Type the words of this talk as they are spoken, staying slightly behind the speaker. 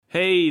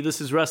Hey, this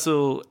is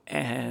Russell,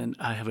 and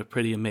I have a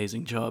pretty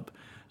amazing job.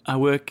 I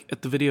work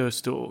at the video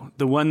store,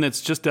 the one that's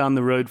just down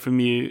the road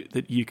from you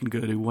that you can go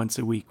to once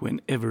a week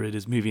whenever it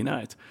is movie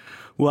night.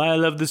 Why I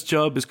love this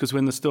job is because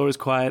when the store is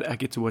quiet, I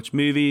get to watch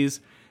movies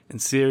and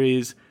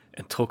series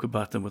and talk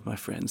about them with my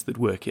friends that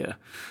work here.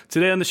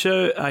 Today on the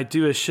show, I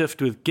do a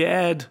shift with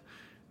Gad,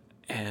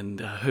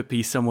 and I hope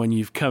he's someone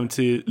you've come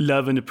to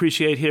love and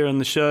appreciate here on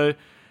the show.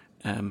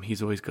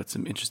 He's always got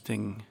some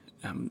interesting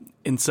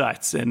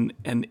insights and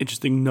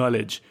interesting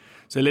knowledge.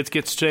 So let's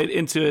get straight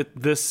into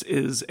it. This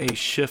is a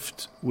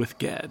shift with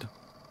Gad.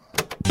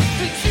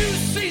 Did you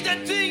see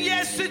that thing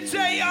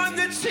yesterday on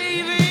the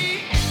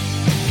TV?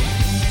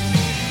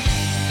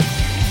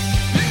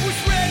 It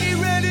was ready,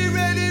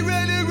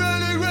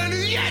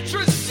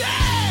 interesting!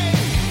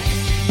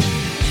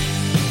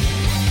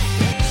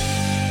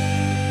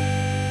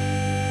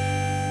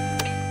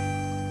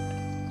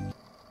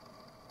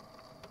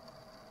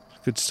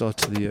 Good start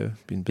to the year.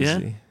 Been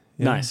busy.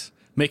 Yeah? Nice.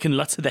 Making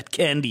lots of that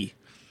candy.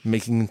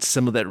 Making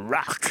some of that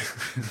rock.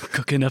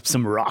 Cooking up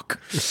some rock.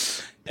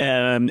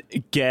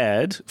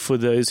 Gad, for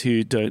those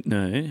who don't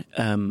know,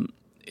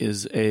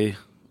 is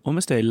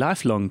almost a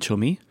lifelong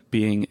chummy,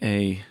 being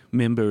a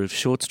member of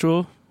Short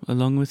Straw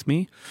along with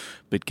me.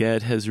 But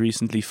Gad has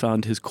recently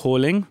found his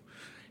calling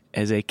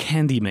as a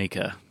candy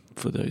maker,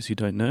 for those who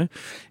don't know,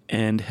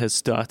 and has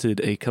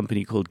started a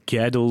company called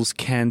Gaddles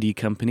Candy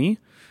Company,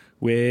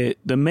 where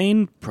the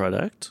main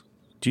product,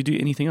 do you do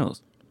anything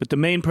else? But the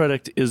main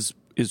product is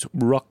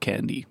rock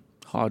candy,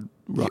 hard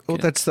rock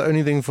candy. That's the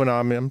only thing for now.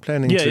 I mean, I'm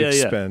planning to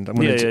expand. I'm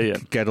going to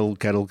Gaddle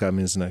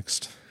gummies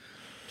next.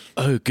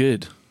 Oh,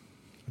 good.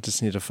 I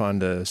just need to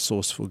find a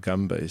source for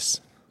gum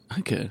base.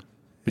 Okay.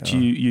 But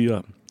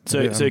you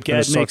So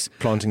Gad makes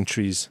planting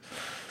trees.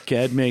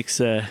 Gad makes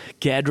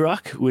Gad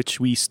Rock, which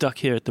we stock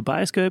here at the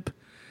Bioscope,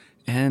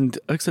 and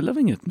Oaks are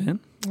loving it, man.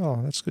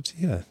 Oh, that's good to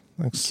hear.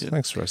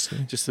 Thanks,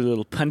 Rusty. Just a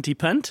little punty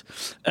punt.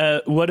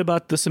 What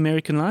about This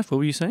American Life? What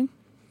were you saying?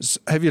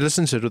 Have you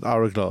listened to it with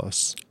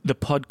Hourglass? It's a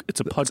podcast.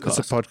 It's a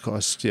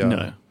podcast,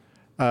 yeah.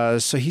 No.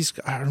 So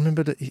I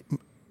remember that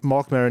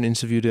Mark Maron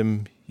interviewed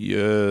him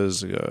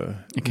years ago.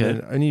 Okay.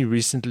 And only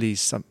recently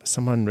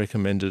someone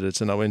recommended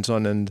it, and I went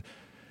on, and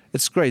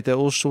it's great. They're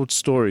all short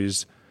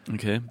stories.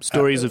 Okay.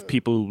 Stories of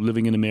people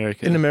living in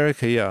America. In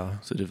America, yeah.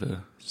 Sort of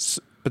a...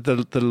 But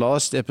the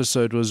last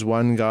episode was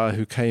one guy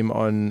who came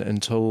on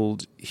and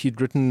told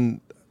he'd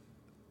written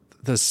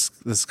this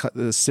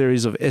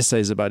series of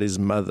essays about his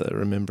mother,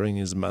 remembering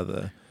his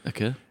mother.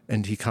 Okay.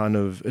 And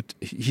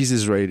he's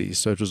Israeli,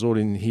 so it was all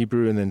in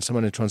Hebrew, and then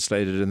someone had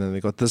translated it, and then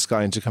they got this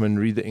guy in to come and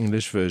read the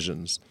English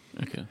versions.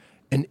 Okay.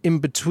 And in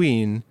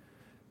between,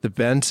 the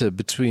banter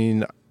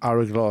between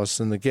Hourglass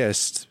and the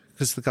guest,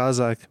 because the guy's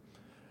like,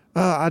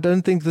 I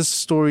don't think this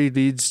story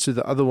leads to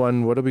the other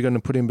one. What are we going to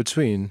put in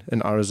between?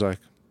 And Ara's like,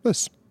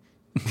 this.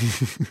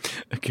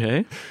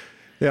 Okay.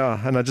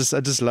 Yeah, and I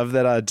just love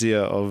that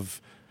idea of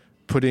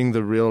putting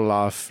the real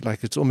life,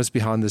 like it's almost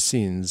behind the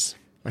scenes.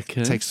 Like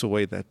it takes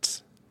away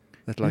that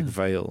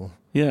veil.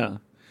 Yeah.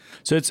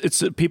 So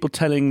it's people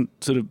telling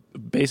sort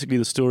of basically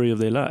the story of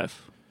their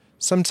life.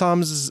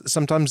 Sometimes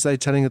they're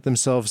telling it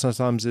themselves.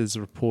 Sometimes it's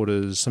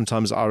reporters.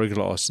 Sometimes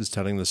Hourglass is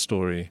telling the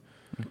story.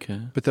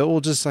 Okay. But they're all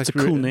just like... It's a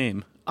cool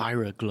name.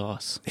 Ira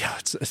Glass. Yeah,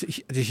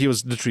 he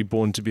was literally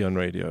born to be on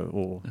radio,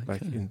 or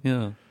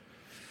yeah.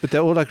 But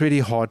they're all like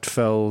really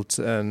heartfelt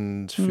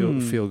and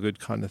feel good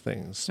kind of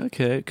things.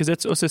 Okay, because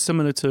that's also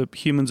similar to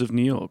Humans of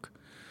New York,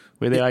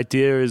 where the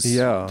idea is the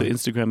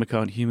Instagram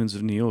account Humans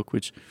of New York,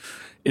 which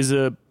is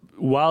a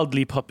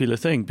wildly popular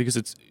thing because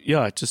it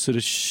just sort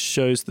of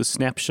shows the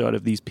snapshot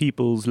of these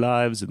people's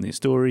lives and their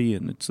story,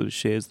 and it sort of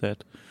shares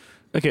that.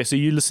 Okay, so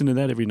you listen to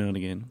that every now and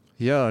again.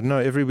 Yeah, no,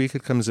 every week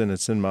it comes in.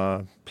 It's in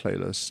my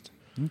playlist.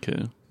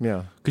 Okay.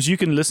 Yeah. Because you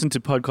can listen to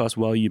podcasts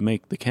while you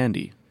make the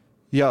candy.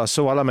 Yeah,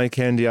 so while I make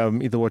candy,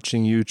 I'm either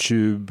watching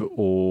YouTube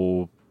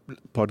or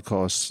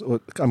podcasts.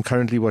 I'm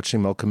currently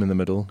watching Malcolm in the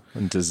Middle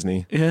on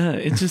Disney. Yeah,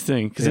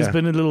 interesting. Because there's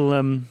been a little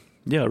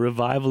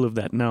revival of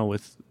that now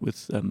with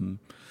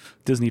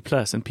Disney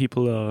Plus, and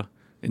people are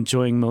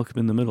enjoying Malcolm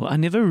in the Middle. I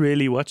never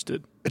really watched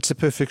it. It's a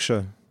perfect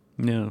show.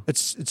 Yeah.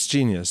 It's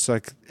genius.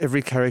 Like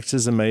every character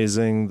is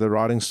amazing. The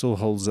writing still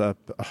holds up.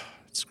 Oh,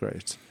 it's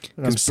great.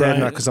 And I'm sad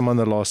now because I'm on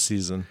the last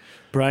season.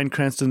 Bryan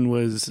Cranston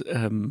was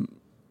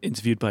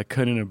interviewed by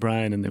Conan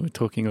O'Brien, and they were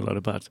talking a lot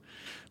about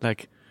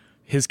like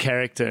his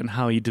character and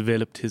how he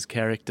developed his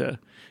character.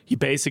 He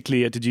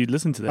basically, did you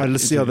listen to that?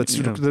 That's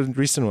the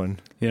recent one.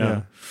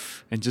 Yeah.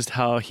 And just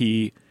how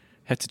he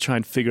had to try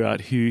and figure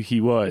out who he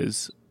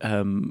was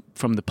from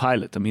the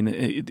pilot. I mean,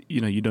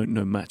 you don't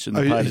know much in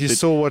the pilot. He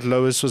saw what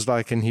Lois was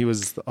like, and he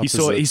was the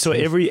opposite. He saw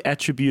every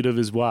attribute of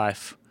his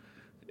wife,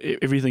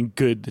 everything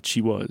good that she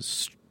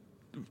was.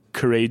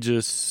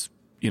 Courageous,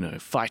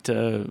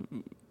 fighter,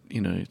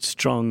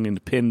 strong,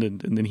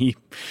 independent, and then he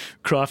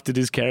crafted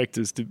his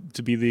characters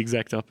to be the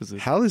exact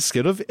opposite. Hal is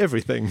scared of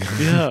everything.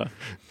 Yeah.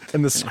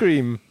 And the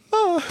scream.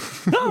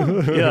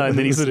 Yeah, and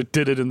then he sort of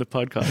did it in the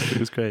podcast. It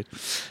was great.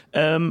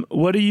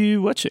 What are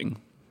you watching?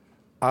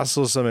 I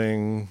saw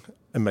something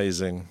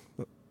amazing.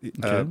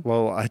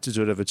 Well, I had to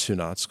do it over 2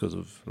 nights because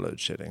of load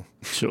shedding.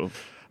 Sure.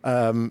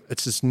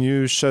 It's this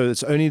new show.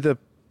 It's only the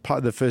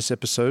first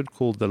episode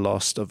called The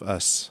Last of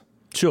Us.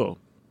 Sure.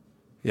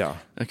 Yeah.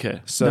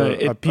 Okay. So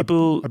No,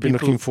 I've been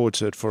looking forward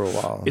to it for a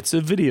while. It's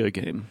a video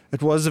game.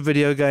 It was a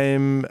video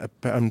game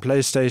on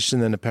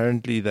PlayStation, and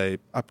apparently they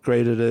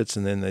upgraded it,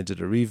 and then they did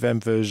a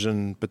revamp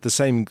version, but the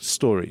same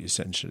story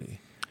essentially.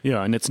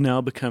 Yeah, and it's now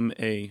become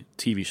a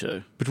TV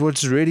show. But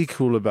what's really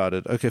cool about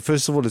it, okay,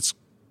 first of all, it's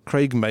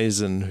Craig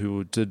Mazin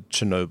who did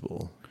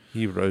Chernobyl.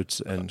 He wrote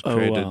and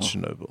created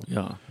Chernobyl.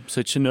 Yeah.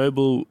 So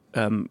Chernobyl,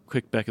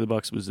 quick back of the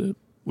box, was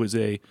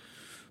a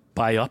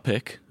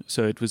biopic.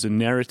 So it was a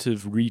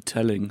narrative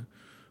retelling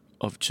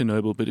of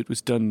Chernobyl, but it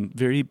was done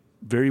very,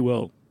 very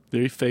well,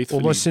 very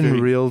faithfully. Almost in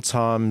real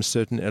time,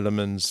 certain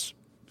elements.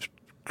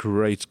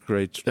 Great.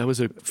 That was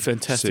a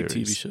fantastic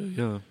series. TV show.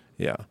 Yeah.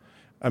 Yeah.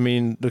 I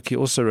mean, look, he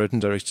also wrote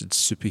and directed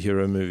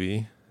Superhero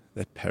Movie,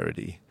 that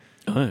parody.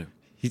 Oh.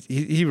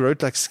 He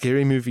wrote like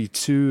Scary Movie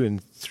 2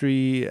 and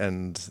 3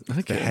 and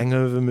the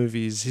Hangover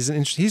movies.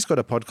 He's got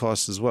a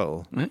podcast as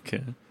well.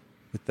 Okay.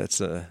 But that's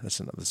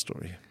another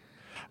story.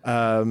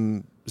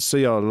 So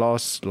yeah,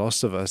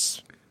 Last of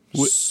Us,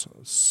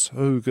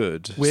 so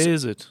good. Where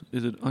is it?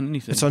 Is it on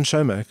anything? It's on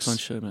Showmax. It's on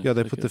Showmax. Yeah,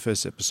 they put the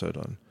first episode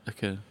on.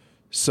 Okay.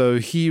 So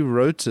he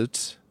wrote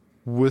it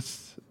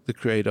with the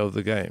creator of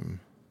the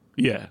game.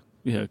 Yeah,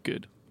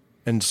 good.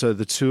 And so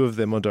the two of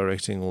them are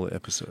directing all the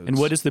episodes. And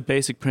what is the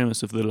basic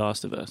premise of The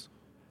Last of Us?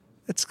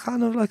 It's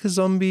kind of like a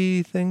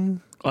zombie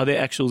thing. Are they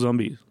actual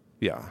zombies?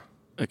 Yeah.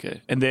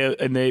 Okay. And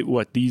they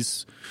what,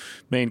 these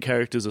main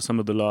characters are some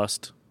of the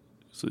last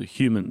sort of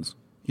humans?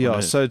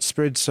 Yeah, so it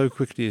spread so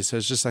quickly. So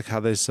it's just like how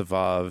they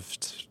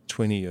survived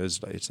 20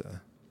 years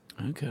later.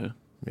 Okay.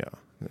 Yeah.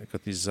 They've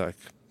got these like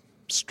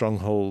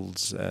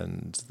strongholds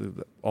and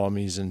the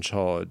armies in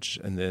charge.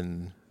 And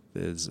then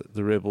there's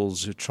the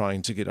rebels who are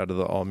trying to get out of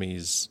the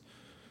armies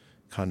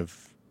kind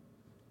of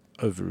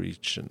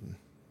overreach. And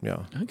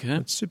yeah. Okay.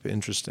 It's super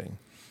interesting.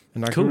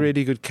 And like Cool.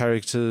 really good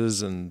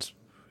characters and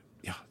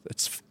yeah,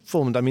 it's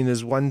filmed. I mean,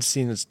 there's one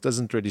scene that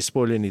doesn't really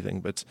spoil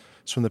anything, but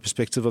it's from the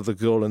perspective of the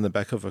girl in the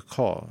back of a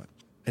car.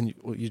 And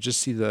you just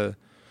see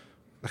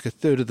like a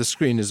third of the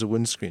screen is a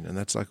windscreen, and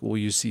that's like all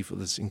you see for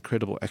this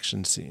incredible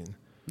action scene.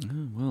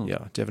 Oh, well.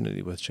 Yeah,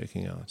 definitely worth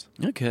checking out.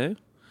 Okay.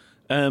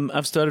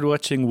 I've started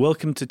watching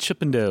Welcome to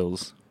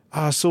Chippendales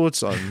I saw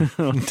it's on.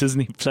 on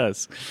Disney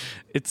Plus.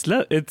 It's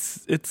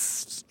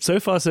so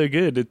far so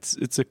good.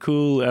 It's a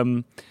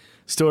cool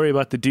story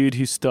about the dude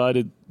who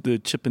started the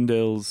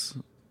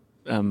Chippendales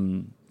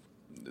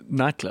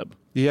nightclub.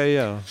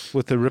 Yeah,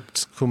 with the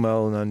ripped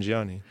Kumail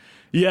Nanjiani.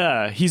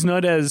 Yeah, he's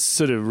not as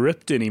sort of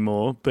ripped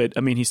anymore, but I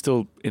mean, he's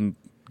still in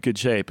good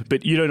shape.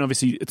 But you don't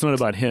obviously, it's not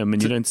about him,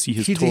 and you don't see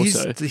his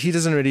torso. He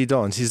doesn't really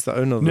dance. He's the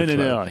owner of the club.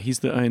 No, he's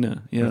the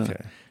owner. Yeah.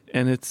 Okay.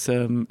 And it's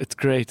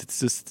great.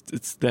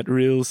 It's that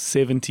real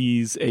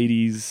 70s,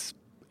 80s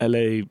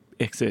LA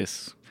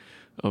excess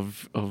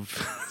of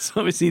so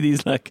obviously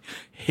these like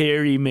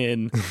hairy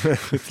men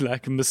with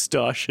like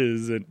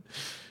moustaches, and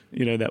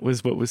you know, that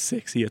was what was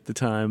sexy at the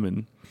time.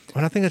 And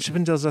When I think of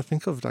Chippendales, I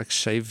think of like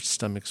shaved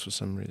stomachs for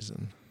some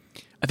reason.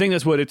 I think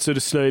that's what it sort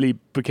of slowly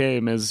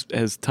became as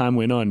time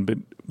went on. But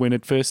when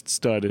it first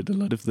started, a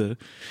lot of the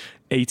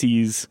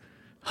 80s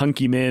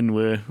hunky men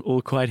were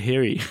all quite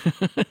hairy.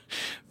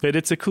 But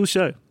it's a cool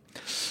show.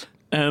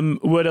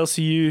 What else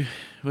are you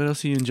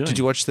enjoying? Did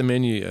you watch The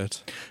Menu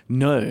yet?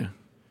 No.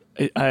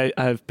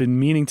 I've been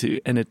meaning to,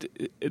 and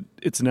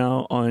it's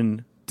now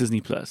on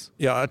Disney Plus.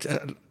 Yeah,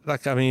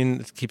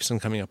 it keeps on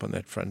coming up on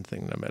that front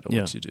thing no matter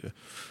what you do.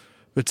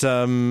 But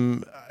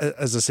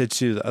as I said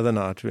to you the other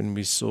night when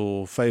we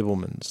saw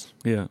Fabelmans,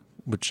 Yeah.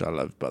 which I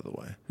loved, by the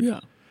way, Yeah.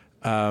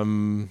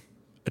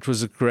 it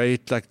was a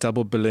great like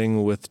double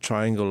billing with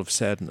Triangle of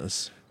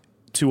Sadness.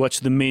 To watch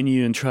The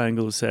Menu and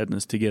Triangle of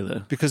Sadness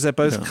together. Because they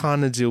both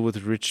kind of deal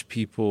with rich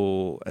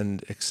people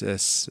and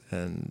excess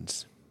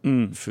and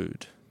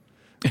food.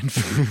 And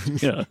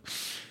food. Yeah.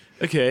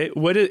 Okay.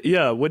 What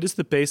is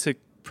the basic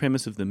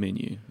premise of The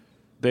Menu?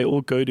 They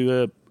all go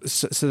to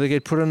So they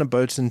get put on a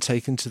boat and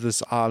taken to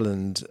this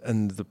island,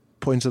 and the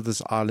point of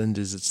this island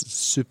is it's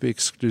super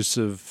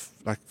exclusive.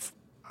 Like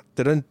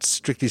they don't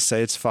strictly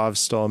say it's 5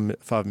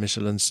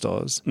 Michelin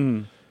stars,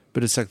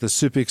 but it's like the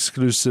super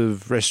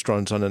exclusive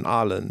restaurant on an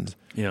island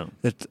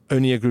that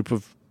only a group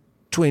of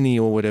 20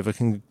 or whatever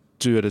can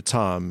do at a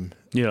time.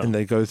 Yeah. And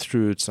they go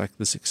through, it's like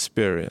this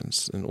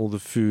experience, and all the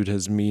food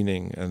has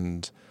meaning,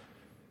 and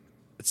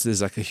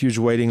there's like a huge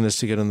waiting list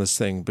to get on this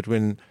thing. But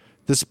when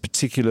this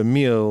particular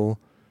meal,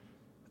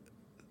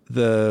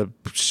 the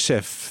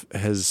chef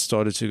has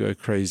started to go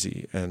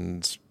crazy,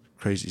 and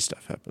crazy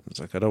stuff happens.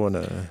 Like I don't want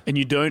to. And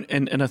you don't,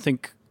 and I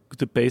think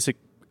the basic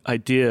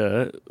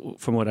idea,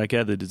 from what I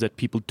gathered, is that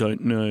people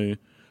don't know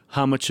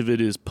how much of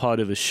it is part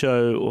of a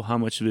show or how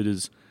much of it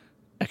is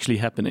actually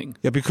happening.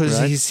 Yeah, because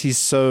right? he's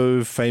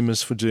so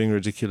famous for doing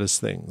ridiculous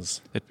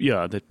things. That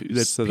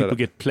people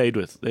get played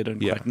with. They don't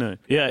quite know.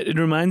 Yeah, it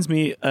reminds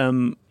me.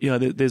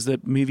 There's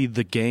that movie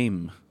The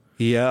Game.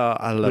 Yeah,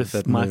 I love with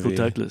that Michael movie.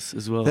 Douglas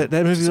as well. That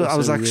movie, It's I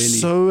was also like really-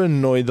 so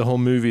annoyed the whole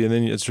movie, and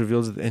then it's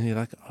revealed at the end. You're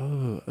like,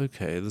 oh,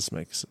 okay, this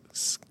makes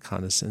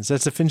kind of sense.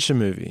 That's a Fincher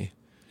movie.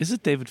 Is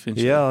it David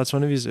Fincher? Yeah, it's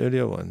one of his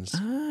earlier ones.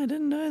 Ah, I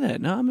didn't know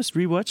that. No, I must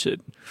rewatch it.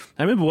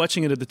 I remember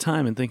watching it at the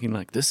time and thinking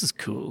like, this is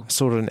cool. I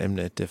saw it on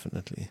Mnet,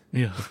 definitely.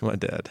 Yeah. With my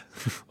dad.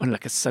 On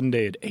like a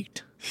Sunday at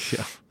 8.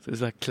 Yeah. So it's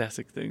like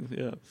classic things.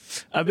 Yeah.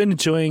 I've been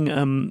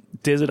enjoying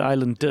Desert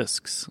Island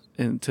Discs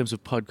in terms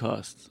of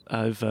podcasts.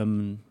 I've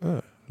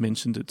Oh.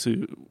 mentioned it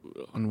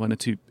on 1 or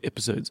 2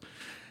 episodes.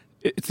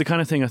 It's the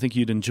kind of thing I think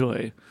you'd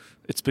enjoy.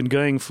 It's been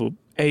going for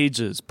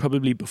ages,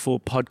 probably before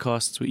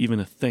podcasts were even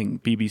a thing.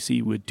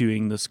 BBC were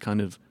doing this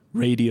kind of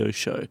radio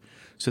show.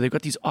 So they've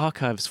got these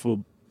archives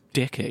for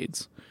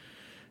decades.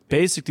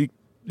 Basically,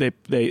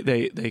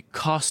 they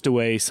cast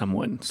away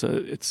someone, so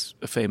it's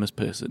a famous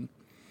person.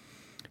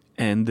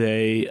 And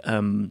they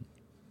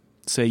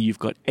say you've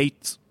got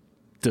 8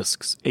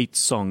 discs, 8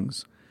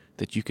 songs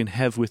that you can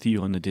have with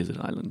you on the desert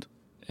island.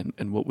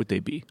 And what would they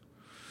be?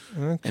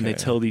 Okay. And they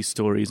tell these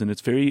stories, and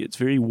it's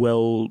very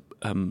well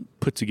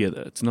put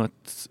together. It's not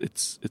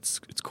it's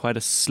quite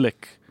a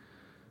slick,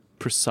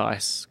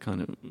 precise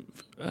kind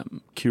of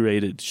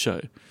curated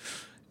show,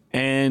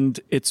 and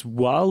it's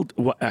wild.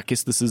 I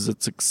guess this is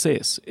its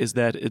success, is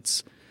that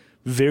it's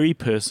very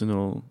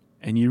personal,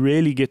 and you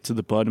really get to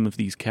the bottom of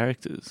these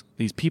characters,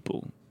 these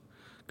people,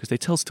 because they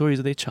tell stories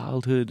of their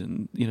childhood,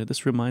 and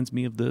this reminds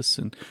me of this,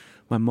 and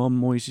my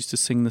mom always used to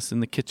sing this in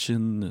the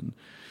kitchen, and.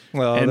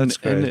 Well, that's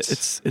great. And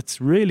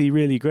it's really,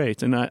 really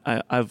great. And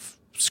I've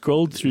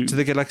scrolled through. Do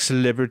they get like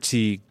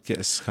celebrity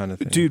guests kind of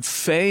thing? Dude,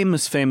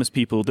 famous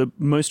people. The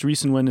most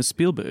recent one is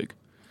Spielberg.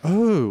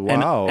 Oh,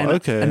 wow.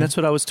 Okay. And that's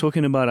what I was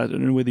talking about. I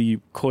don't know whether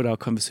you caught our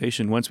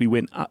conversation. Once we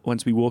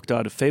walked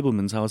out of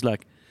Fabelmans, I was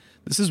like,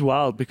 this is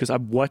wild, because I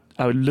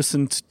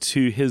listened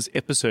to his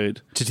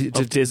episode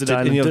of Desert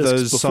Island any of Discs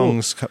those before.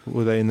 songs,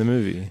 were they in the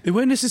movie? They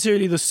weren't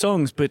necessarily the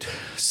songs, but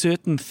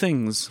certain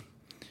things.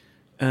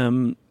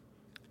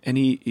 And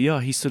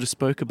he sort of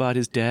spoke about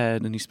his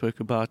dad, and he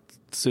spoke about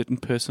certain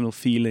personal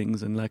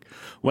feelings. And like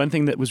one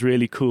thing that was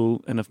really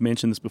cool, and I've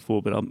mentioned this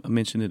before, but I'll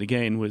mention it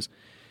again, was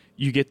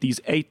you get these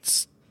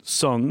 8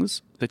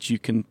 songs that you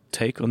can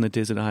take on the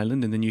desert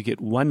island, and then you get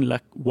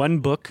one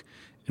book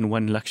and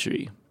one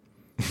luxury.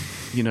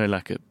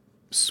 Like a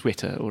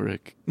sweater or a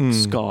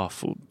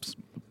scarf or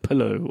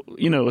pillow,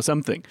 or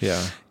something.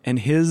 Yeah. And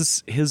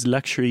his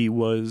luxury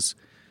was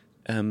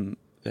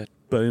that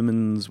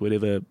Bowman's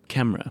whatever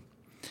camera.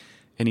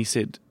 And he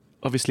said,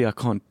 obviously I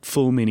can't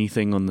film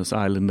anything on this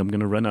island. I'm going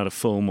to run out of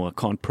film, or I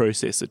can't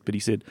process it. But he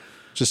said,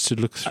 Just to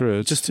look through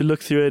it. just to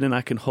look through it, and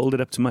I can hold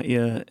it up to my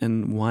ear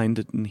and wind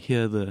it and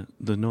hear the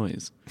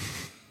noise.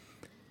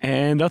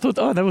 And I thought,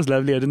 oh, that was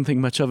lovely. I didn't think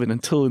much of it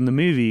until in the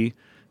movie,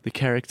 the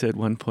character at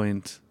one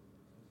point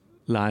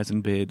lies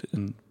in bed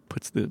and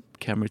puts the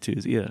camera to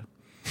his ear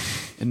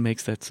and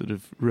makes that sort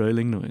of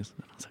rolling noise.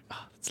 And I was like,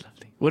 oh, that's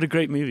lovely. What a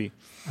great movie.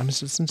 I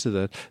must listen to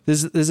that.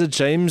 There's a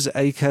James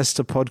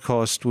Acaster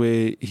podcast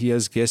where he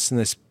has guests, and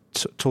they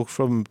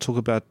talk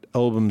about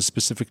albums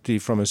specifically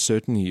from a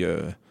certain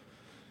year.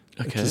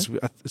 Okay.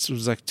 It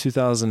was like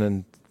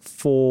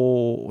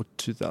 2004 or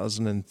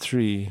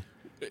 2003.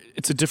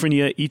 It's a different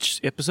year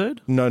each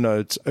episode? No,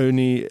 it's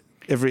only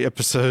every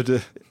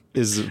episode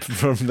is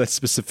from that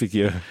specific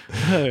year.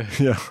 Oh,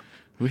 Yeah,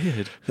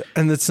 weird.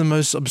 and it's the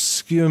most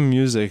obscure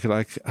music.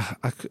 Like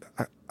I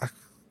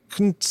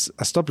couldn't.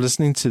 I stopped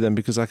listening to them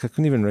because I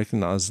couldn't even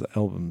recognize the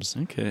albums.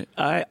 Okay.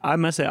 I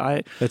must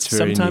say, That's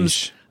very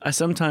niche. I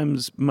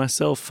sometimes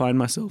myself find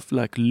myself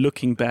like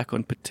looking back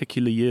on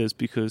particular years,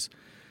 because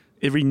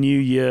every new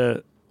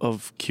year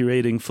of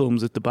curating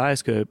films at the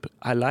Bioscope,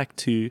 I like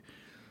to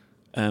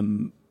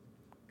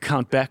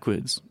count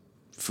backwards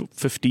for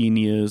 15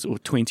 years or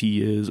 20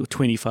 years or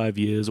 25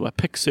 years, or I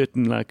pick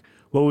certain, like,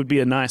 what would be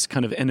a nice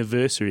kind of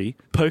anniversary,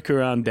 poke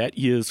around that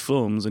year's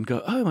films and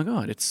go, oh my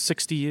God, it's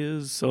 60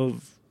 years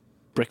of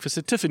Breakfast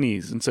at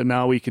Tiffany's. And so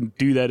now we can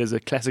do that as a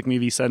Classic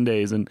Movie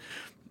Sundays and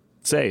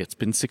say it's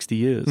been 60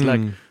 years.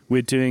 Like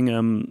we're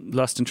doing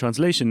Lost in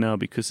Translation now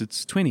because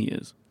it's 20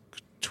 years.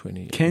 20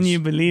 years. Can you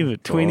believe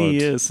it? 20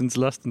 God. years since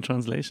Lost in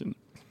Translation.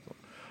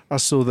 I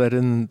saw that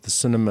in the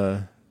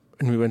cinema,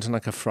 and we went on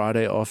like a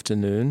Friday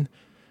afternoon,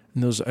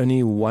 and there was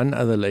only one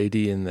other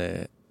lady in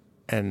there,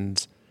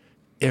 and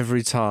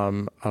every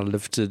time I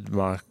lifted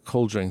my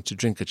cold drink to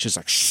drink it, she was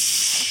like,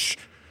 shh.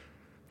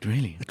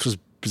 Really? It was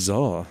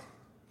bizarre.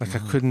 Like I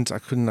couldn't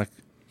like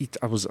eat.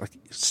 I was like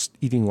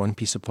eating one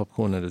piece of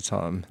popcorn at a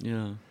time.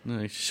 Yeah.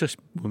 No, shush,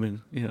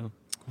 woman. Yeah.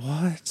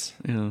 What?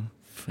 Yeah.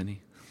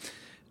 Funny.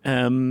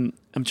 I'm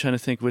trying to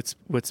think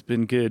what's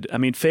been good. I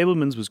mean,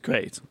 Fabelmans was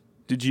great.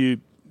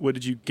 What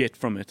did you get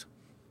from it?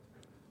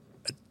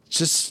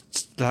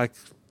 Just like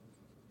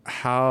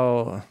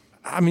how,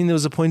 I mean, there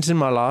was a point in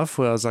my life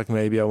where I was like,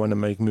 maybe I want to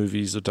make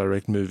movies or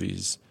direct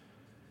movies.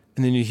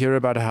 And then you hear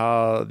about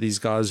how these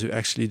guys who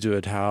actually do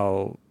it,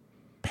 how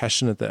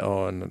passionate they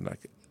are and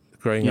like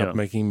growing Yeah. up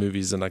making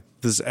movies, and like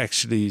this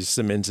actually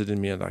cemented in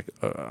me, like,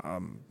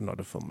 I'm not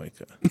a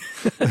filmmaker.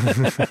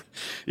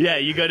 Yeah,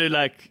 you got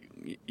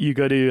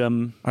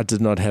to I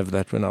did not have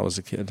that when I was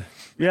a kid.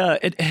 yeah,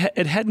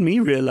 it had me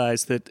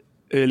realize that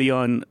early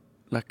on,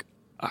 like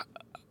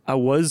I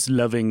was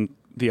loving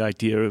the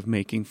idea of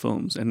making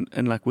films,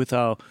 and like with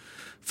our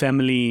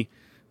family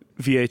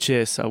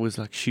VHS, I was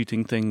like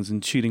shooting things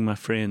and shooting my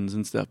friends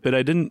and stuff, but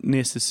I didn't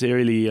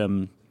necessarily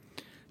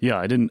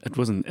it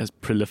wasn't as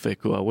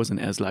prolific, or I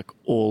wasn't as like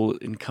all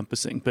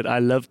encompassing, but I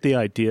loved the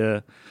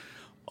idea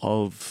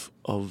of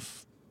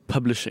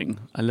publishing.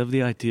 I love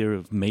the idea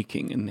of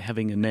making and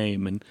having a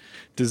name and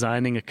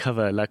designing a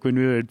cover. Like when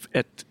we were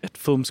at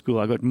film school,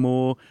 I got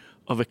more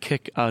of a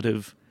kick out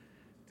of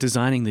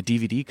designing the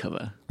DVD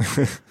cover.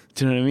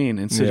 Do you know what I mean?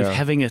 Instead of Yeah.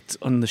 having it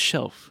on the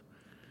shelf.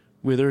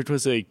 Whether it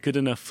was a good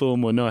enough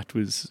film or not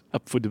was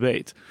up for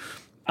debate.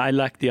 I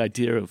like the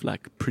idea of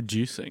like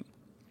producing.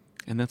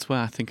 And that's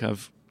why I think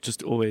I've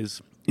just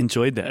always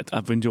enjoyed that.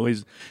 I've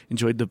enjoyed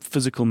the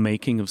physical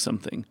making of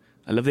something.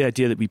 I love the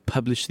idea that we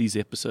publish these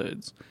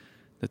episodes,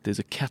 that there's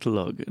a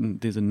catalog and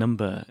there's a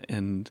number,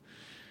 and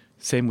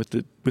same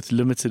with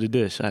limited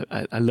edition.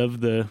 I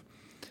love the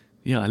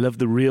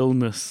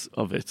realness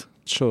of it.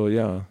 Sure,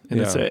 yeah. And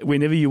it's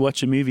whenever you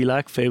watch a movie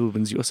like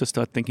Fabelmans, you also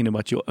start thinking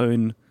about your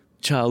own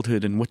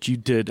childhood and what you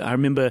did. I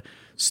remember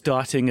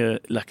starting a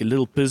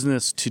little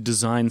business to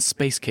design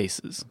space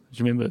cases.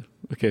 Do you remember?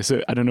 Okay,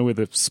 so I don't know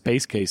whether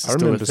space case is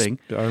still a thing.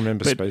 I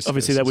remember But space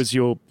obviously cases. that was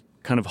your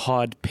kind of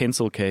hard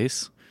pencil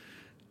case.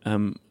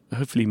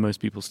 Hopefully most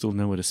people still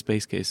know what a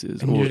space case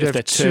is. And or you'd if have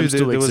that two. term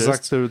still There was like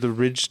exists. the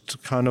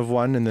ridged kind of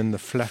one, and then the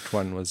flat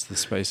one was the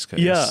space case.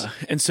 Yeah,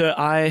 and so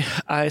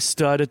I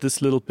started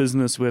this little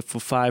business where for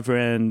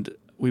R5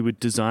 we would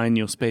design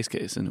your space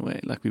case in a way.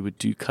 Like we would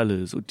do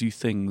colors or do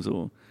things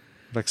or...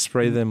 Like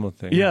spray them or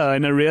things. Yeah,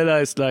 and I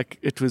realized like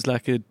it was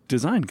like a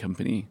design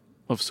company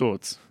of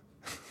sorts,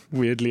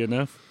 weirdly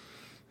enough.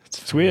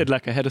 It's weird,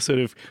 like I had a sort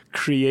of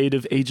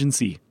creative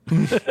agency.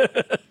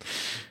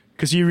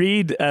 Because you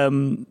read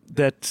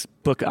that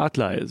book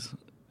Outliers,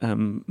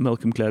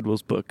 Malcolm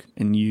Gladwell's book,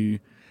 and he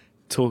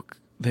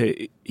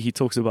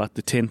talks about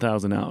the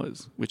 10,000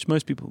 hours, which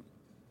most people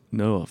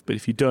know of. But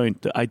if you don't,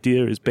 the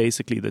idea is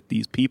basically that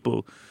these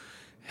people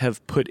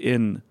have put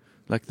in,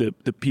 like the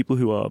people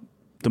who are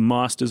the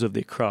masters of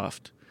their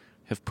craft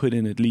have put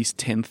in at least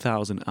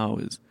 10,000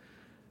 hours,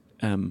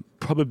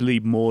 probably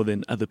more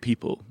than other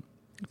people,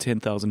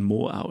 10,000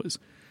 more hours,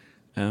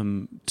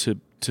 to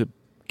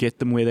get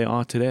them where they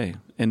are today.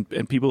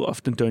 And people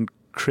often don't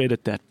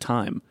credit that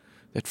time,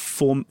 that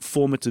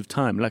formative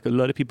time. Like a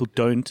lot of people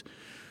don't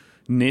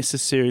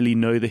necessarily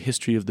know the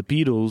history of the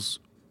Beatles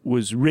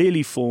was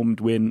really formed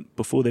when,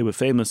 before they were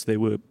famous, they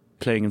were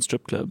playing in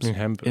strip clubs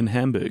In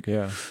Hamburg. Yeah.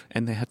 Yeah.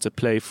 And they had to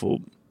play for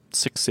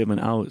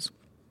 6-7 hours.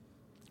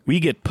 We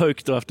get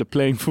poked after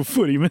playing for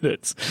 40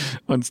 minutes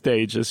on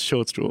stage as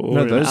Short Straw. Or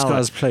No, an those hour.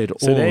 guys played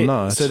So all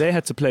night. So they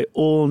had to play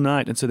all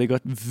night, and so they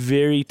got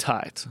very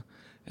tight,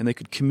 and they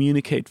could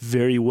communicate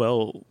very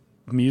well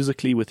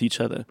musically with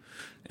each other.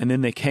 And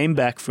then they came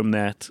back from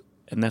that,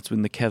 and that's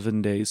when the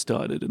Cavern days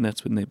started, and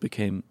that's when they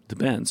became the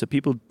band. So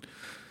people,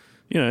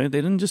 they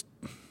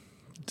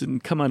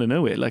didn't come out of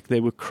nowhere. Like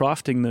they were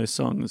crafting those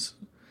songs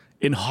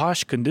in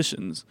harsh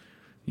conditions.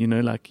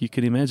 Like you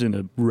can imagine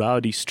a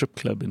rowdy strip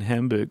club in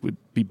Hamburg would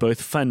be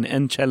both fun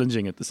and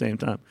challenging at the same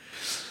time.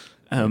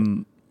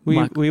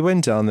 We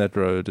went down that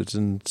road. It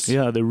didn't.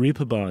 Yeah, the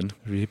Reeperbahn,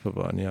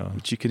 Reeperbahn, yeah.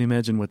 which you can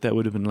imagine what that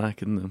would have been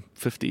like in the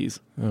 50s.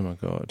 Oh my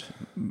God.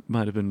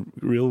 Might have been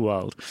real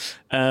wild.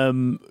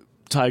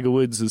 Tiger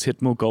Woods has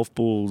hit more golf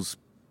balls.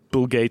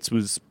 Bill Gates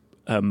was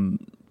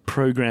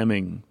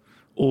programming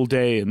all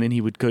day, and then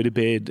he would go to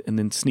bed and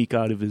then sneak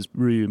out of his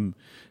room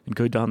and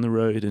go down the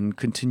road and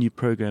continue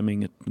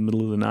programming at the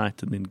middle of the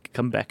night, and then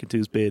come back into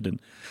his bed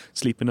and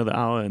sleep another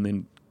hour and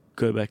then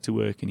go back to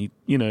work. And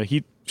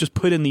he just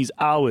put in these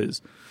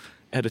hours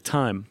at a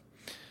time.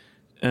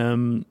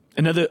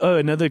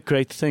 Another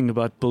great thing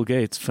about Bill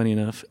Gates, funny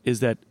enough, is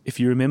that if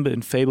you remember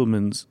in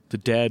Fabelmans, the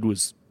dad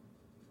was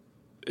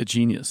a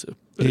genius,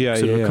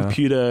 a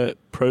computer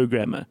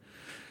programmer.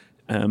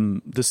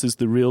 This is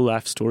the real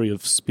life story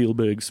of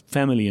Spielberg's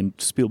family and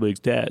Spielberg's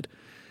dad.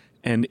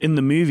 And in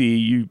the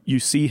movie, you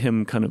see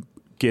him kind of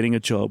getting a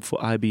job for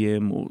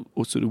IBM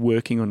or sort of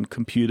working on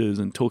computers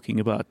and talking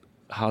about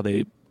how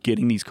they're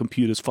getting these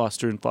computers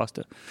faster and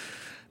faster.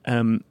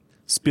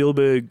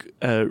 Spielberg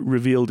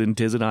revealed in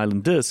Desert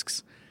Island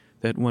Discs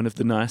that one of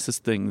the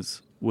nicest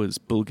things was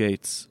Bill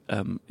Gates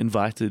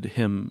invited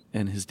him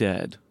and his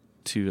dad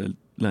to a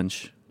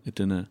lunch, a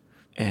dinner.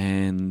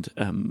 And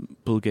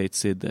Bill Gates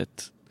said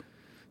that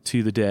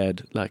to the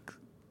dad, like,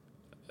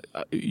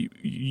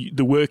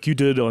 the work you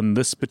did on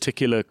this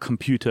particular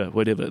computer,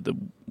 whatever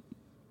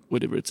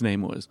its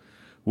name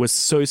was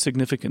so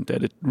significant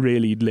that it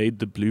really laid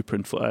the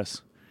blueprint for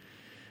us.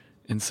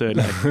 And so,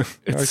 like,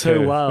 it's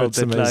so wild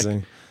that amazing.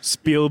 like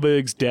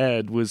Spielberg's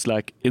dad was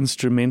like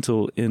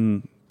instrumental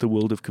in the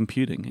world of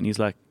computing, and he's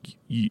like,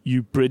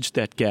 you bridged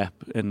that gap,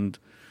 and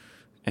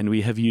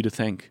we have you to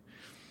thank.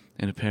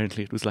 And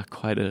apparently it was like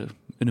quite an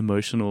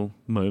emotional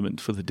moment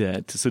for the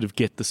dad to sort of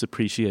get this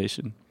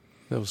appreciation.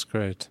 That was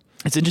great.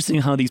 It's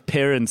interesting how these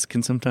parents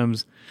can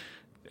sometimes,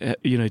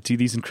 do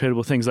these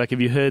incredible things. Like, have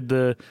you heard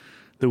the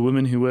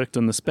woman who worked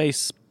on the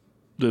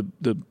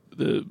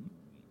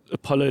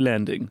Apollo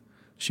landing?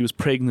 She was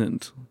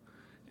pregnant,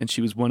 and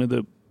she was one of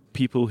the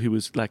people who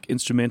was like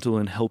instrumental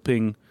in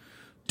helping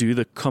do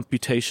the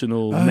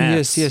computational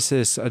maths.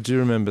 Yes. I do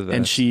remember that.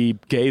 And she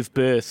gave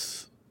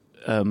birth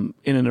in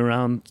and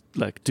around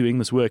like doing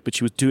this work, but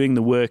she was doing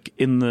the work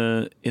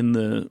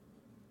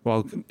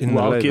while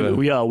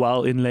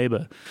in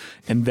labor,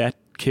 and that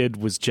kid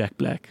was Jack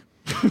Black.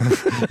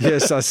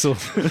 Yes, I saw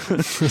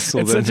It's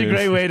that such a news.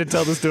 great way to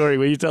tell the story,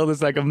 where you tell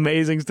this like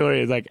amazing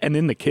story. It's like, and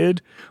then the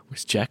kid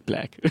was Jack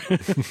Black.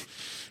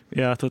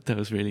 Yeah, I thought that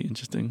was really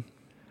interesting.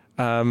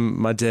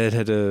 My dad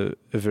had a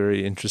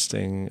very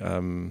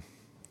interesting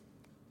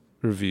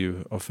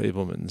review of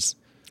Fabelmans.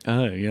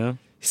 Oh yeah.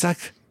 He's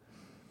like,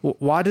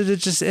 why did it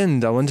just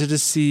end? I wanted to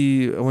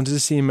see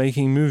him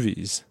making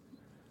movies.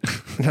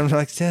 And I'm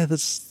like, yeah,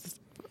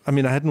 I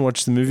hadn't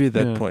watched the movie at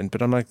that point,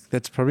 but I'm like,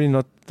 that's probably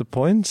not the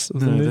point of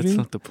the movie. No, that's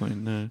not the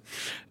point, no.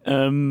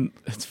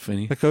 It's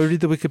funny. Like, go read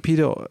the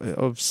Wikipedia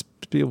of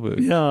Spielberg.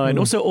 Yeah, and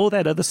also all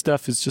that other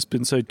stuff has just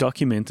been so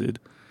documented,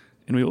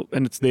 and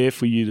it's there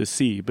for you to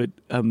see. But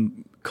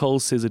Cole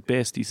says it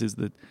best. He says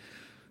that,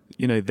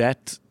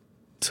 that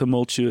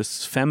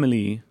tumultuous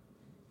family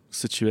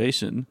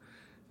situation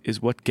is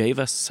what gave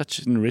us such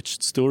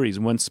enriched stories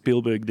once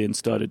Spielberg then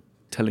started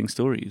telling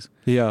stories.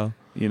 Yeah.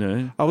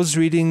 I was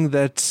reading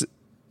that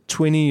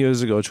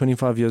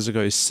 25 years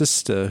ago, his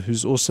sister,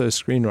 who's also a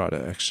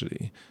screenwriter,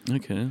 actually.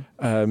 Okay.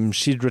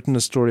 She'd written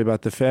a story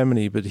about the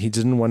family, but he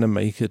didn't want to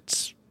make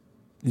it.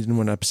 He didn't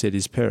want to upset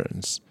his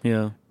parents.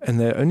 Yeah. And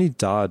they only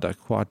died like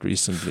quite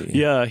recently.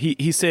 Yeah,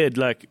 he said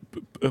like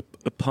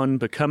upon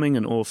becoming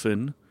an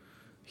orphan,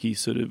 he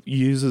sort of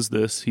uses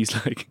this.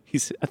 I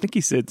think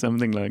he said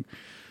something like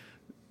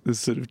this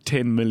sort of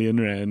 $10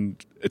 million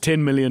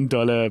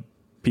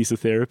piece of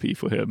therapy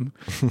for him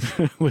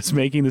was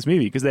making this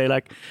movie, because they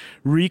like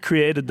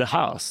recreated the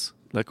house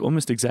like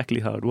almost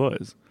exactly how it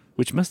was,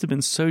 which must have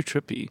been so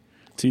trippy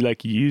to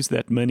like use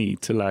that money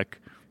to like,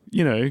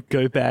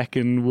 go back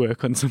and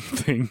work on some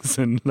things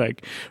and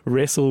like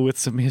wrestle with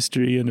some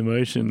history and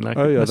emotion. Like,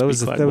 oh yeah, that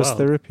was wild.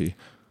 therapy.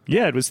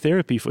 Yeah, it was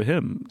therapy for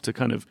him to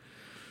kind of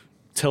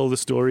tell the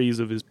stories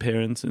of his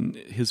parents and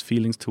his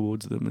feelings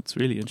towards them. It's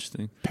really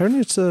interesting.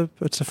 Apparently it's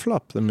a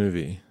flop, the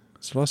movie.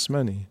 It's lost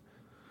money,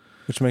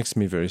 which makes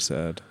me very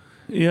sad.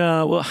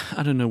 Yeah, well,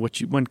 I don't know what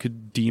one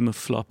could deem a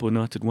flop or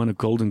not. It won a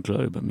Golden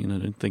Globe. I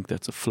don't think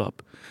that's a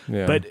flop.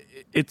 Yeah. But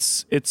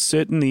it's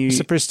certainly... It's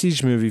a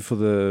prestige movie for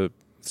the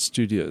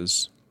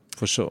studios,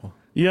 for sure.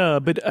 Yeah,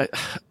 but I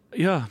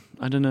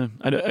don't know.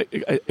 I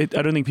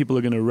don't think people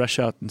are going to rush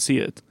out and see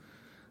it.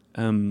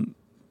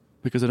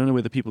 Because I don't know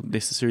whether people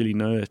necessarily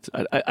know it.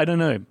 I don't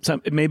know.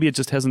 Maybe it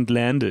just hasn't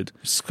landed.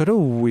 It's got a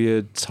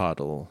weird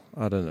title.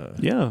 I don't know.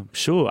 Yeah,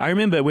 sure. I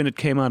remember when it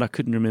came out, I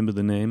couldn't remember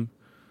the name,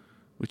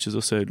 which is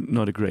also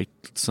not a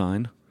great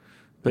sign.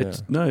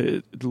 But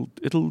no,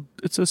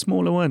 it's a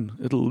smaller one.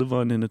 It'll live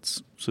on in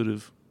its sort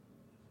of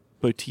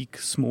boutique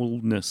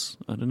smallness.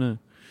 I don't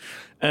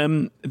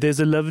know. There's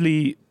a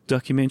lovely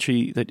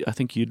documentary that I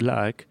think you'd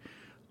like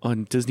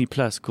on Disney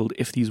Plus called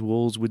If These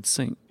Walls Could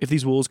Sing.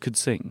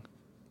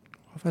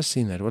 Have I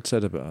seen that? What's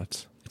that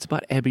about? It's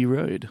about Abbey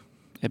Road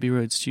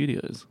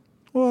Studios.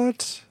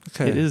 What?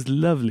 Okay. It is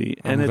lovely.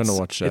 I'm going to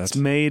watch that. It's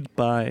made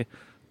by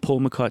Paul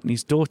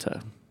McCartney's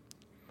daughter.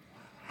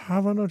 How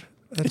have I not?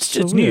 It's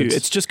new.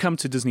 It's just come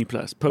to Disney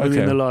Plus, probably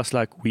in the last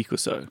week or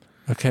so.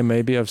 Okay,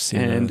 maybe I've seen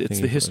it. And it's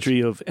the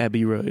history of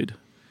Abbey Road.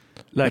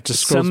 Like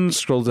just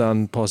scroll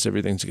down past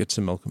everything to get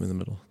to Malcolm in the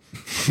Middle.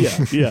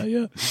 Yeah.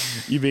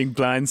 You're being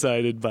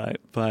blindsided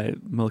by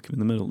Malcolm in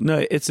the Middle.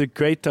 No, it's a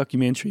great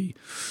documentary.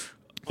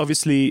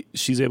 Obviously,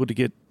 she's able to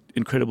get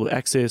incredible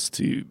access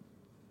to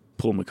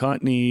Paul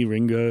McCartney,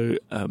 Ringo,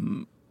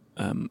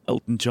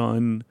 Elton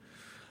John.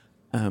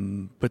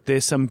 But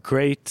there's some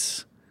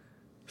great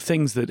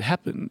things that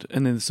happened.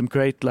 And then there's some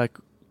great, like,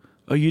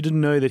 oh, you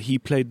didn't know that he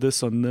played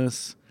this on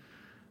this.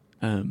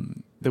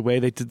 The way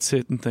they did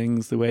certain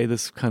things, the way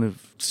this kind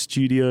of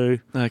studio,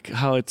 like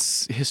how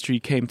its history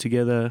came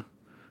together.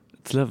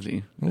 It's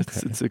lovely.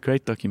 Okay. It's a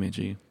great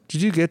documentary.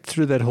 Did you get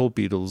through that whole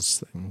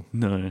Beatles thing?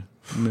 No.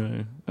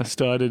 I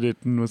started it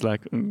and was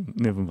like,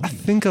 never mind. I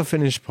think I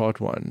finished part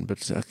 1, but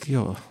it's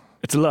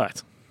a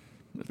lot.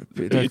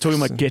 You're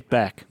talking about Get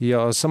Back.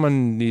 Yeah,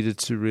 someone needed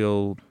to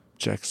reel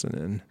Jackson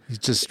in.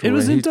 It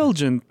was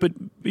indulgent, but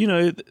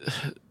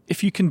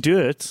if you can do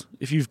it,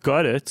 if you've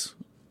got it,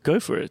 go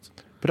for it.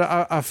 But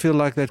I feel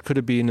like that could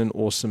have been an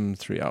awesome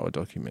 3-hour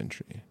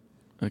documentary.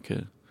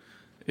 Okay.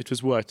 It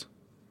was what?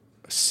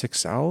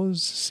 6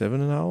 hours?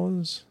 7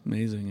 hours?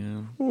 Amazing,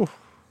 yeah. Ooh,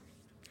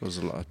 it was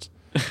a lot.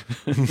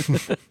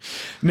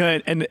 No,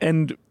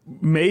 and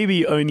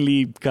maybe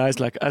only guys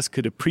like us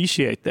could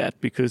appreciate that,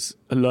 because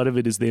a lot of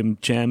it is them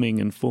jamming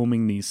and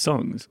forming these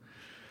songs.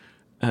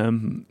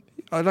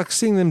 I like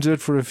seeing them do it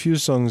for a few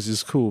songs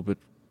is cool, but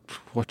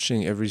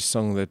watching every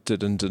song that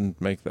did and didn't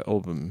make the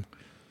album.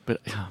 But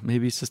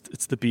maybe it's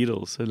the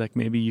Beatles. So like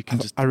maybe you can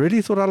just. I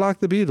really thought I liked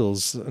the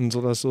Beatles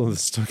until I saw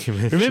this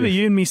documentary. Remember,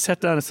 you and me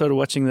sat down and started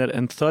watching that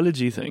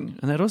anthology thing,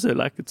 and that also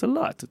like it's a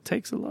lot. It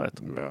takes a lot.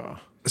 Yeah.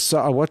 So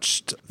I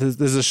watched.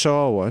 There's a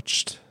show I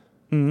watched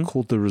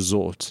called The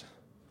Resort.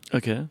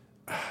 Okay.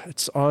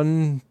 It's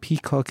on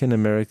Peacock in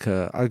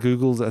America. I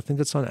googled. I think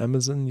it's on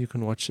Amazon. You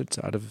can watch it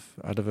out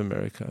of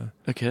America.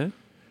 Okay.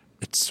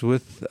 It's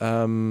with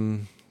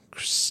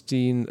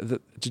Christine.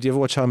 Did you ever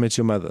watch How I Met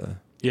Your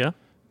Mother? Yeah.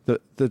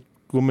 The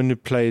woman who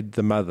played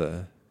the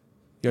mother.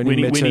 You only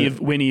When met her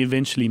he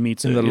eventually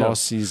meets in her the yeah.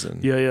 last season.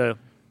 Yeah.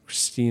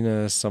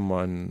 Christina,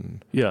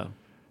 someone. Yeah.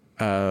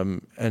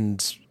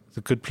 And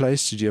The Good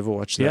Place. Did you ever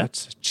watch Yeah. that?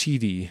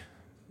 Chidi,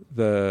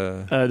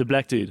 the The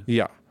black dude.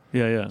 yeah.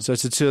 Yeah. So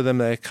it's the two of them.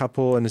 They're a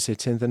couple, and it's their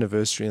 10th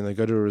anniversary, and they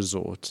go to a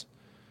resort,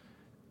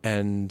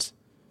 and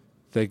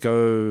they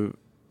go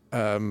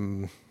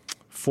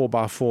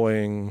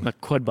 4x4ing, Like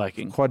quad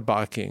biking. quad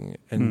biking,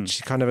 and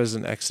she kind of has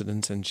an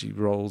accident, and she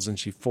rolls, and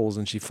she falls,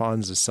 and she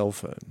finds a cell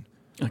phone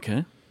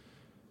Okay.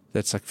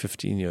 that's like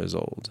 15 years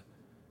old,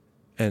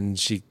 and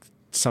she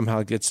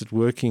somehow gets it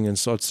working and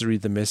starts to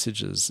read the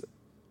messages,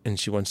 and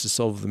she wants to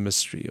solve the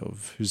mystery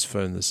of whose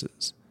phone this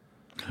is,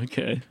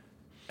 Okay.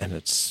 and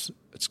it's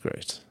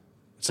great.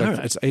 It's All like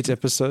right. it's 8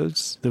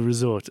 episodes. The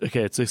Resort.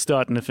 Okay, it's a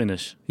start and a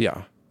finish.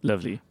 Yeah.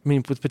 Lovely. I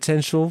mean, with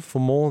potential for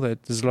more,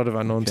 that there's a lot of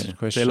unanswered Okay.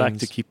 questions. They like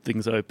to keep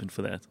things open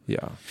for that.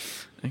 Yeah.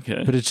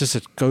 Okay. But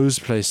it goes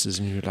places,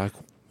 and you're like,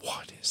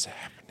 what is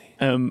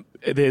happening?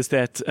 There's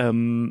that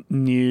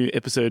new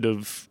episode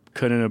of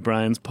Conan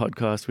O'Brien's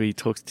podcast where he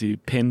talks to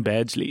Penn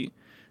Badgley,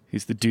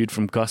 who's the dude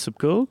from Gossip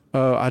Girl.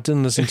 Oh, I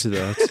didn't listen to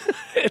that.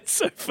 It's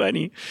so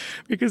funny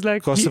because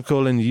like Gossip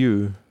Girl and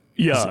You.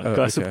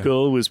 Gossip okay.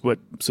 Girl was what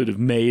sort of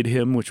made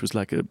him, which was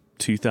like a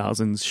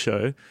 2000s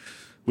show,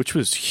 which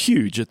was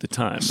huge at the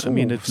time. I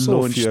mean, it Saw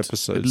a few launched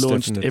episodes,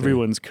 definitely.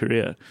 everyone's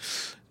career.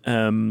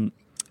 And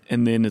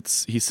then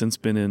he's since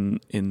been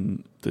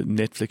in the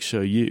Netflix show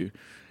You,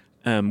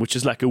 which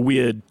is like a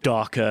weird,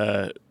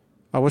 darker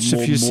I watched a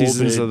few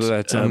seasons of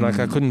morbid, that, and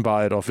I couldn't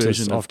buy it after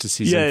version of-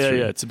 season 3.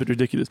 Yeah, it's a bit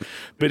ridiculous.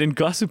 But in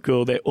Gossip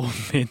Girl, they're all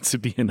meant to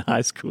be in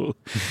high school.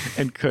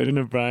 And Conan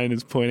O'Brien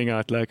is pointing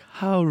out, like,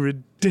 how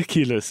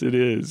ridiculous it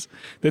is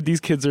that these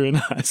kids are in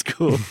high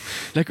school.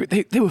 Like,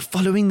 they were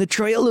following the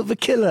trail of a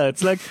killer.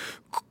 It's like,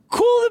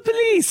 call the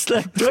police.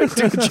 Like, don't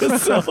do it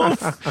yourself.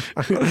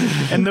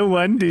 And the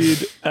one dude,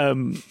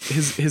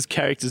 his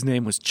character's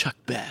name was Chuck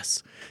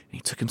Bass. And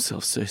he took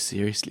himself so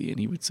seriously, and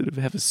he would sort of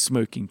have a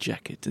smoking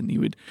jacket, and he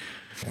would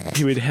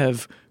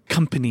have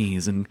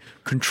companies and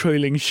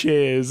controlling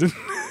shares, and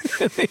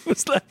it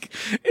was like,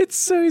 it's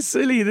so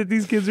silly that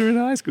these kids are in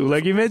high school.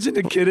 Like, imagine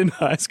a kid in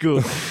high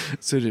school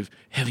sort of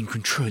having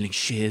controlling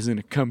shares in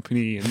a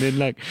company, and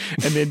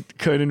then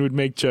Conan would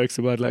make jokes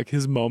about like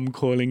his mom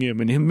calling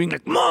him and him being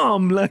like,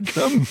 "Mom, like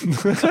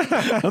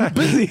I'm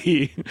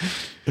busy,"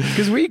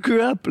 because we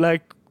grew up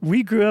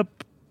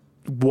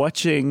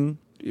watching.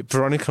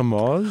 Veronica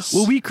Mars.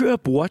 Well, we grew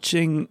up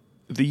watching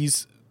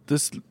these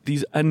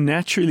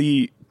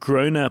unnaturally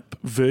grown-up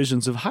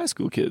versions of high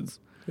school kids.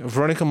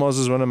 Veronica Mars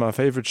is one of my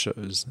favorite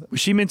shows.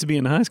 Was she meant to be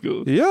in high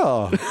school?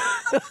 Yeah.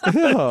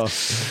 Yeah.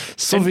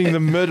 Solving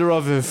the murder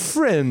of her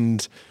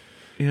friend,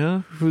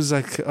 Yeah. who's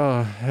like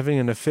having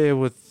an affair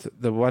with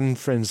the one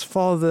friend's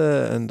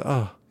father, and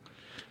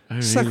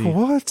it's really? like,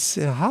 what?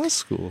 In high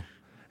school?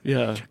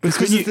 Yeah.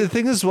 Because when you- the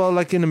thing is, well,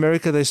 like in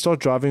America, they start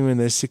driving when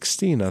they're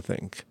 16, I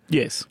think.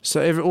 yes,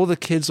 So all the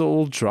kids are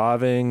all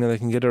driving and they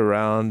can get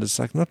around. It's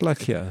like not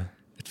like here.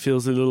 it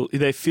feels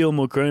they feel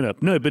more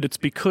grown-up. No, but it's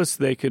because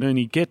they can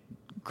only get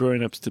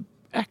grown-ups to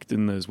act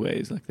in those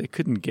ways. Like, they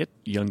couldn't get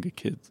younger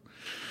kids.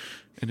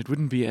 And it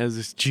wouldn't be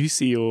as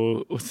juicy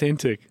or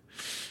authentic.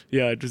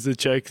 Yeah, it was a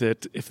joke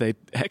that if they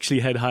actually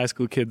had high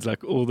school kids,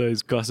 like all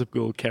those Gossip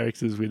Girl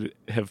characters would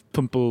have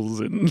pimples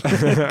and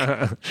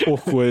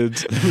Awkward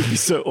it would be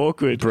so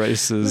awkward. Like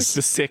braces.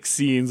 the sex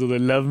scenes or the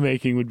love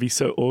making would be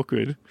so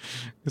awkward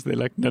because they're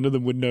like, none of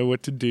them would know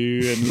what to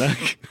do, and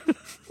like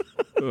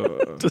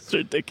just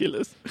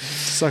ridiculous.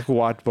 It's like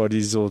white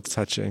bodies all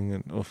touching.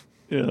 And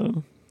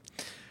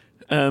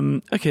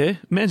Yeah. Okay,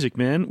 Magic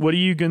Man. What are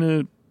you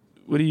gonna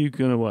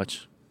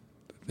watch?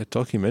 a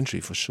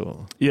documentary for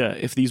sure. Yeah,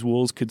 if these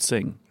walls could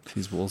sing.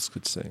 These walls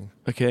could sing.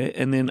 Okay,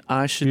 and then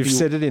I should You've be.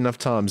 said it enough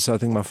times, so I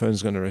think my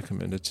phone's going to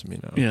recommend it to me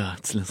now. Yeah,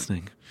 it's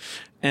listening.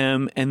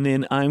 And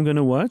then I'm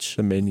gonna watch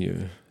The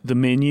Menu. The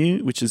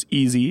Menu, which is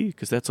easy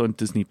because that's on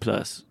Disney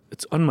Plus.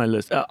 It's on my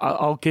list.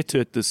 I'll get to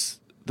it this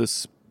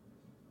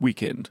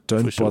weekend.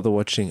 Don't for sure. bother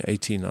watching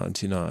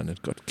 1899.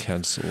 It got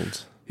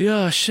cancelled.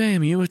 Yeah,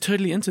 shame. You were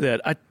totally into that.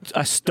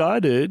 I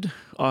started,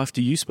 after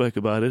you spoke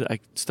about it, I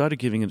started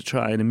giving it a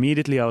try, and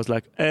immediately I was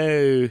like,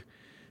 oh,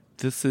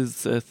 this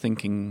is a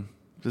thinking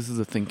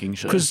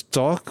show. Because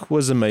Dark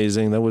was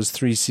amazing. That was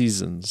 3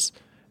 seasons.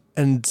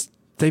 And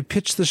they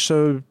pitched the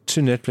show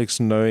to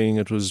Netflix knowing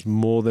it was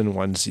more than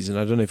 1 season.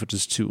 I don't know if it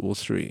was 2 or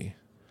 3.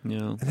 Yeah.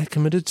 And they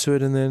committed to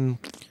it, and then...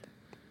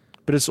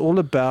 But it's all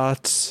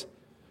about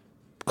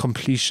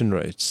completion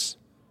rates.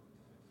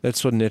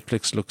 That's what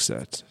Netflix looks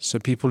at. So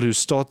people who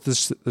start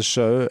the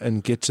show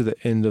and get to the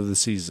end of the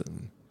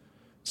season.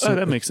 So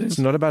that makes sense. It's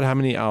not about how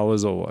many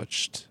hours are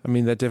watched. I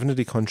mean, that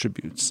definitely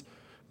contributes.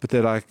 But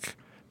they're like,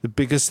 the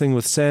biggest thing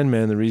with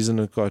Sandman, the reason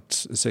it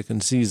got a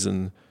second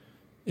season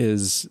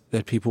is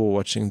that people were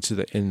watching to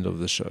the end of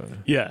the show.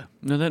 Yeah.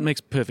 No, that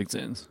makes perfect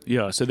sense.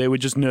 Yeah. So they were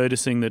just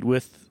noticing that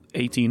with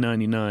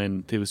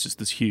 1899, there was just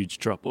this huge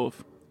drop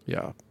off.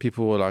 Yeah.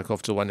 People were like,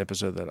 after one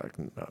episode, they're like,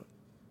 no.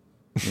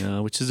 Yeah,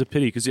 which is a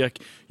pity because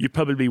you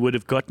probably would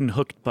have gotten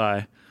hooked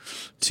by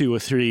 2 or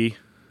 3.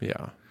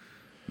 Yeah.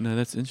 No,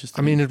 that's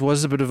interesting. I mean, it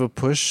was a bit of a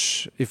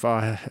push. If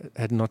I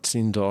had not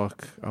seen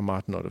Dark, I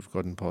might not have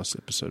gotten past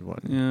episode 1.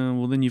 Yeah,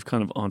 well, then you've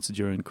kind of answered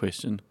your own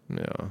question.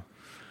 Yeah.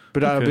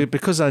 But Okay.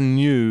 because I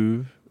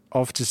knew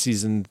after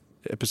season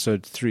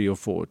episode 3 or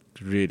 4, it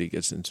really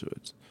gets into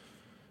it.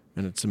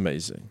 And it's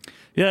amazing.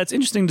 Yeah, it's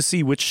interesting to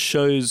see which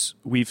shows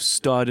we've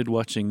started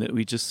watching that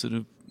we just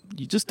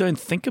you just don't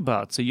think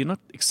about, so you're not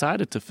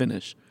excited to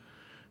finish.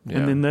 Yeah.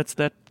 And then that's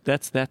that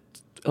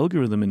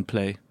algorithm in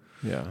play.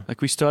 Yeah.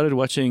 Like we started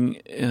watching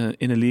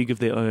In a League of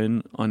Their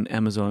Own on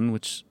Amazon,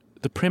 which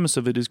the premise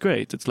of it is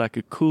great. It's like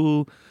a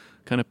cool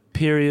kind of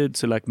period,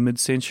 so like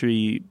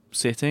mid-century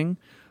setting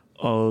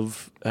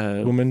of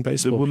Women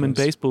baseball. the women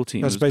players. baseball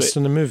team. That's It was based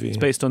on the movie. It's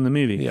based on the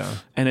movie. Yeah.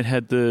 And it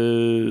had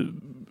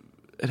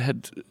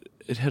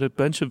a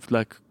bunch of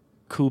like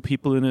cool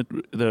people in it.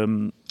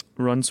 The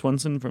Ron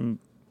Swanson from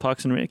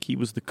Parks and Rec, he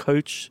was the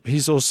coach.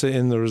 He's also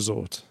in The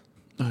Resort.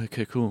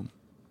 Okay, cool.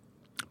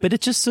 But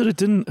it just sort of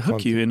didn't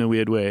hook you in a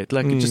weird way. It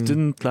just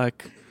didn't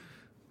like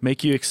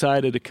make you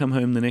excited to come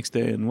home the next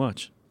day and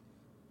watch.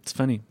 It's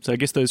funny. So I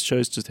guess those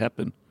shows just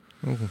happen.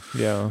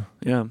 Yeah.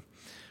 Yeah.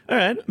 All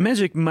right,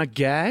 Magic, my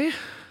guy.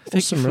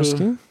 Awesome,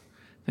 Rusty.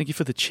 Thank you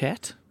for the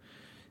chat.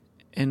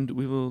 And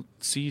we will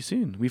see you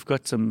soon. We've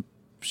got some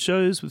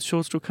shows with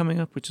Short Straw coming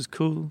up, which is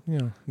cool.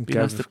 Yeah. Be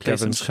nice to play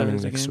Gavin's some coming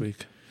shows next again.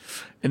 week.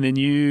 And then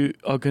you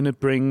are going to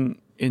bring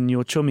in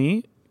your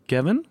chummy,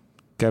 Gavin.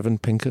 Gavin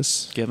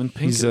Pincus. Gavin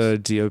Pincus. He's a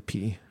DOP.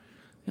 Yeah,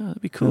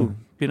 that'd be cool.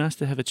 Be nice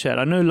to have a chat.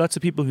 I know lots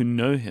of people who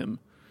know him,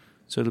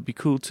 so it'll be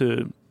cool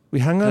to.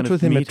 We hung kind out of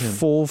with him meet at him.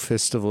 Fall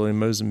Festival in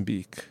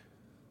Mozambique.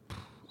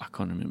 I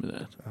can't remember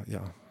that.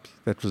 Yeah,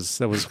 that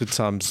was good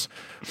times.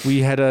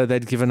 We had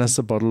they'd given us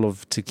a bottle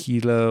of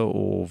tequila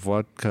or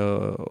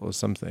vodka or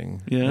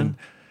something. Yeah.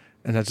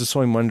 And I just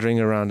saw him wandering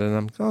around, and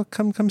I'm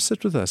come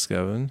sit with us,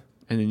 Gavin.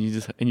 And then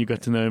you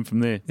got to know him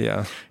from there.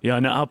 Yeah. Yeah,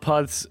 no, our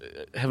paths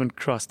haven't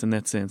crossed in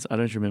that sense. I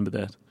don't remember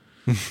that.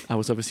 I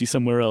was obviously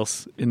somewhere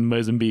else in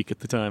Mozambique at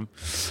the time.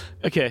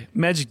 Okay,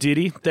 Magic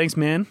Duty. Thanks,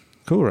 man.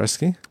 Cool,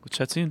 Rusty. We'll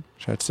chat soon.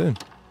 Chat soon.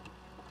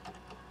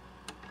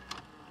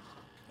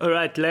 All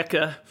right,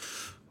 lekker.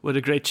 What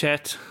a great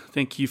chat.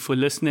 Thank you for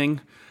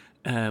listening.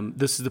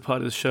 This is the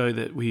part of the show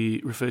that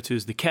we refer to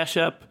as the cash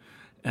up.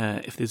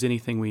 If there's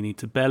anything we need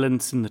to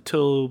balance in the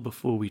till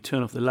before we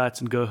turn off the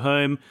lights and go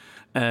home,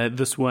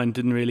 this one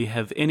didn't really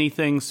have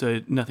anything,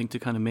 so nothing to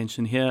kind of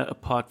mention here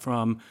apart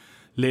from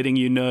letting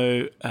you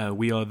know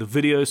we are the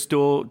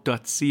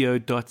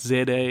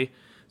videostore.co.za.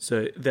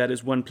 So that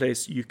is one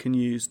place you can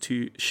use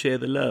to share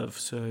the love.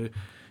 So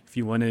if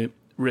you want to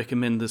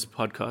recommend this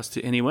podcast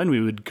to anyone,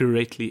 we would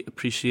greatly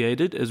appreciate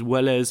it, as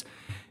well as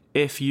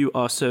if you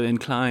are so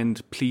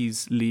inclined,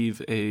 please leave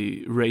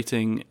a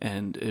rating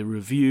and a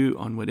review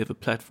on whatever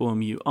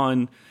platform you're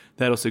on.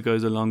 That also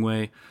goes a long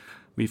way.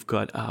 We've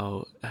got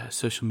our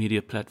social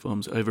media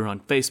platforms over on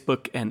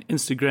Facebook and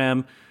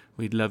Instagram.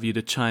 We'd love you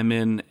to chime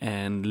in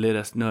and let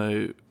us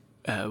know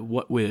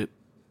what we're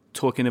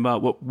talking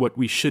about, what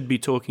we should be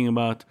talking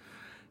about,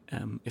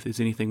 if there's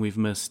anything we've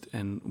missed,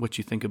 and what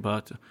you think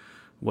about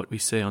what we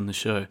say on the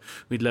show.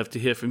 We'd love to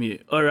hear from you.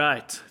 All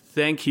right.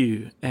 Thank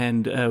you.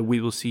 And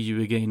we will see you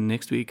again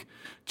next week.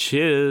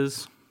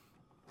 Cheers.